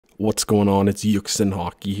What's going on? It's Yuxin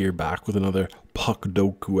Hockey here, back with another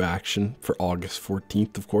Puckdoku action for August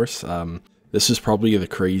 14th, of course. This is probably the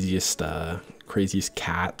craziest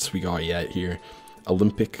cats we got yet here.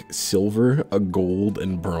 Olympic silver, a gold,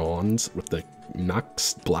 and bronze with the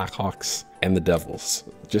Nucks, Blackhawks, and the Devils.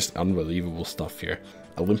 Just unbelievable stuff here.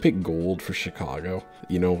 Olympic gold for Chicago.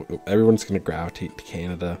 You know, everyone's going to gravitate to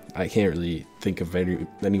Canada. I can't really think of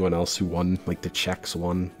anyone else who won. Like the Czechs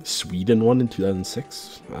won. Sweden won in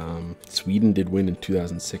 2006. Sweden did win in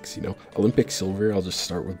 2006, you know. Olympic silver, I'll just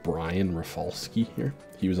start with Brian Rafalski here.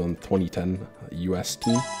 He was on the 2010 US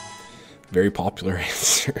team. Very popular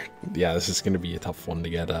answer. Yeah, this is going to be a tough one to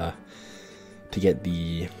get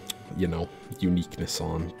the, you know, uniqueness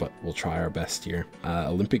on, but we'll try our best here.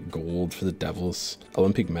 Olympic gold for the Devils.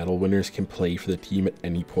 Olympic medal winners can play for the team at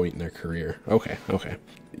any point in their career. Okay.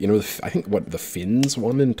 You know, I think what the Finns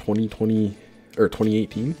won in 2020 or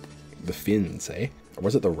 2018. The Finns, eh? Or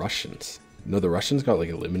was it the Russians? No, the Russians got like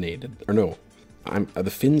eliminated. Or no, the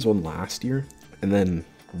Finns won last year, and then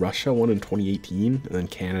Russia won in 2018, and then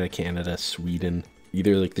Canada, Sweden,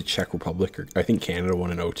 either like the Czech Republic, or I think Canada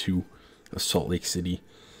won in 2002, Salt Lake City.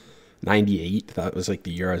 98, that was like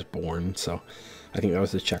the year I was born, so I think that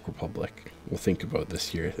was the Czech Republic. We'll think about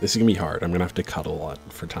this year. This is gonna be hard. I'm gonna have to cut a lot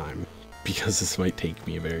for time because this might take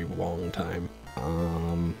me a very long time.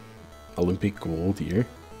 Olympic gold here.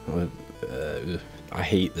 I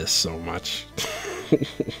hate this so much.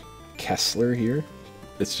 Kessler here.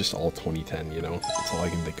 It's just all 2010, you know? That's all I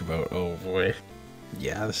can think about. Oh boy.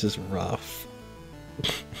 Yeah, this is rough.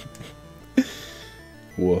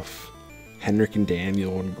 Woof. Henrik and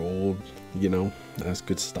Daniel in gold, you know, that's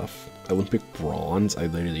good stuff. Olympic bronze, I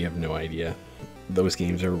literally have no idea. Those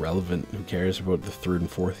games are irrelevant. Who cares about the third and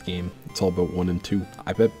fourth game? It's all about 1 and 2.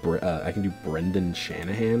 I bet I can do Brendan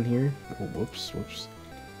Shanahan here. Oh, whoops.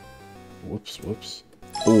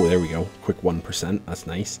 Oh, there we go. Quick 1%. That's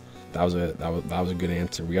nice. That was a good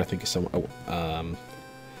answer. We gotta think of some. Oh,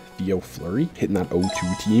 Theo Fleury hitting that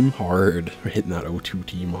 0-2 team hard. We're hitting that 0-2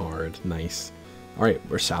 team hard. Nice. All right,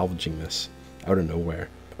 we're salvaging this out of nowhere.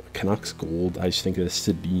 Canucks gold. I just think of the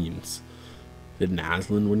Sedins. Did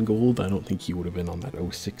Naslin win gold? I don't think he would have been on that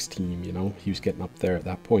 06 team, you know? He was getting up there at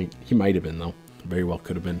that point. He might have been, though. Very well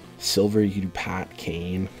could have been. Silver, you could do Pat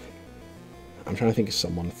Kane. I'm trying to think of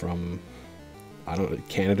someone from, I don't know,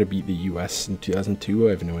 Canada beat the US in 2002? I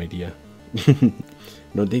have no idea.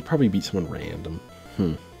 No, they probably beat someone random.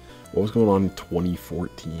 What was going on in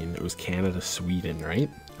 2014? It was Canada-Sweden, right?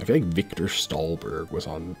 I feel like Victor Stahlberg was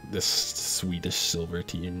on this Swedish silver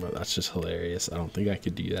team, but that's just hilarious. I don't think I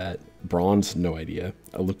could do that. Bronze, no idea.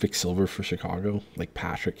 Olympic silver for Chicago, like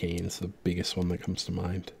Patrick Kane's the biggest one that comes to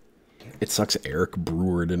mind. It sucks Eric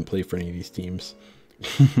Brewer didn't play for any of these teams.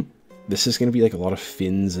 This is going to be like a lot of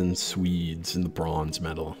Finns and Swedes in the bronze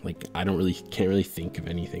medal. Like, I can't really think of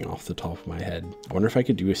anything off the top of my head. I wonder if I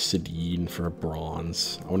could do a Sedin for a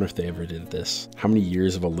bronze. I wonder if they ever did this. How many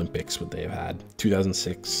years of Olympics would they have had?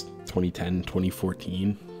 2006, 2010,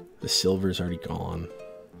 2014. The silver's already gone.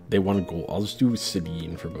 They won a gold. I'll just do a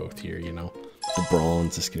Sedin for both here, you know. The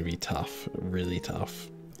bronze is going to be tough, really tough.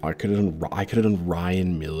 I could have done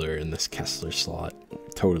Ryan Miller in this Kessler slot.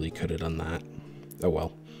 Totally could have done that. Oh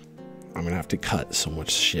well. I'm gonna have to cut so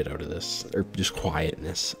much shit out of this, or just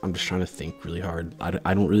quietness. I'm just trying to think really hard.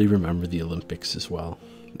 I don't really remember the Olympics as well.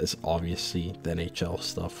 It's obviously the NHL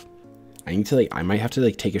stuff. I need to I might have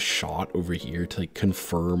to take a shot over here to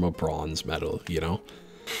confirm a bronze medal, you know?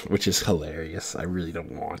 Which is hilarious. I really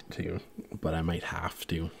don't want to, but I might have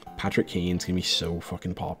to. Patrick Kane's gonna be so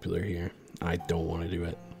fucking popular here. I don't want to do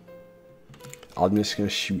it. I'm just gonna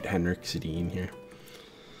shoot Henrik Sedin here.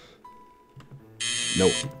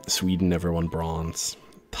 Nope, Sweden never won bronze.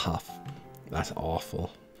 Tough. That's awful.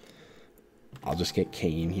 I'll just get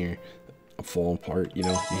Kane here. I'm falling apart, you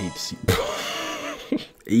know. You hate to see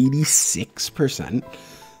 86%.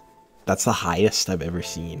 That's the highest I've ever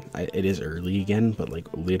seen. It is early again, but like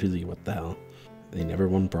literally, what the hell? They never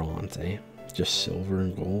won bronze, eh? Just silver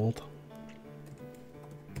and gold.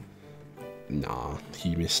 Nah,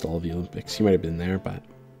 he missed all the Olympics. He might have been there, but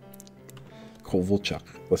Kovalchuk.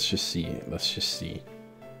 Let's just see.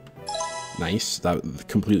 Nice. That was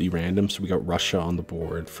completely random. So we got Russia on the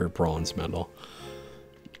board for bronze medal.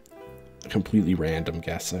 Completely random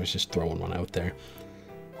guess. I was just throwing one out there.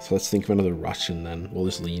 So let's think of another Russian then. We'll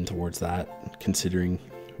just lean towards that, considering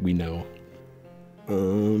we know.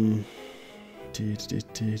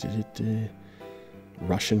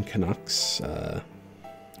 Russian Canucks. I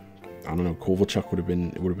don't know. Kovalchuk would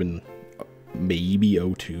have been maybe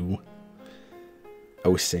 02.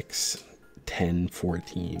 06, 10,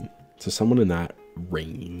 14. So someone in that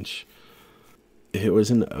range. If it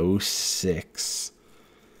was an 06,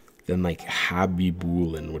 then like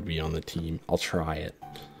Habibulin would be on the team. I'll try it.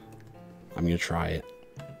 I'm gonna try it.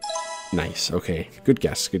 Nice. Okay. Good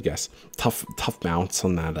guess. Good guess. Tough bounce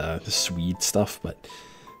on that the Swede stuff, but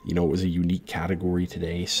you know, it was a unique category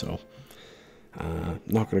today, so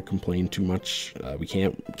not gonna complain too much. We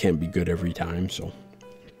can't be good every time. So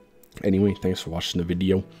anyway, thanks for watching the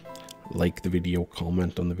video. Like the video,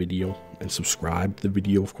 comment on the video, and subscribe to the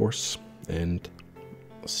video, of course. And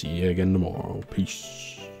I'll see you again tomorrow.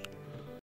 Peace.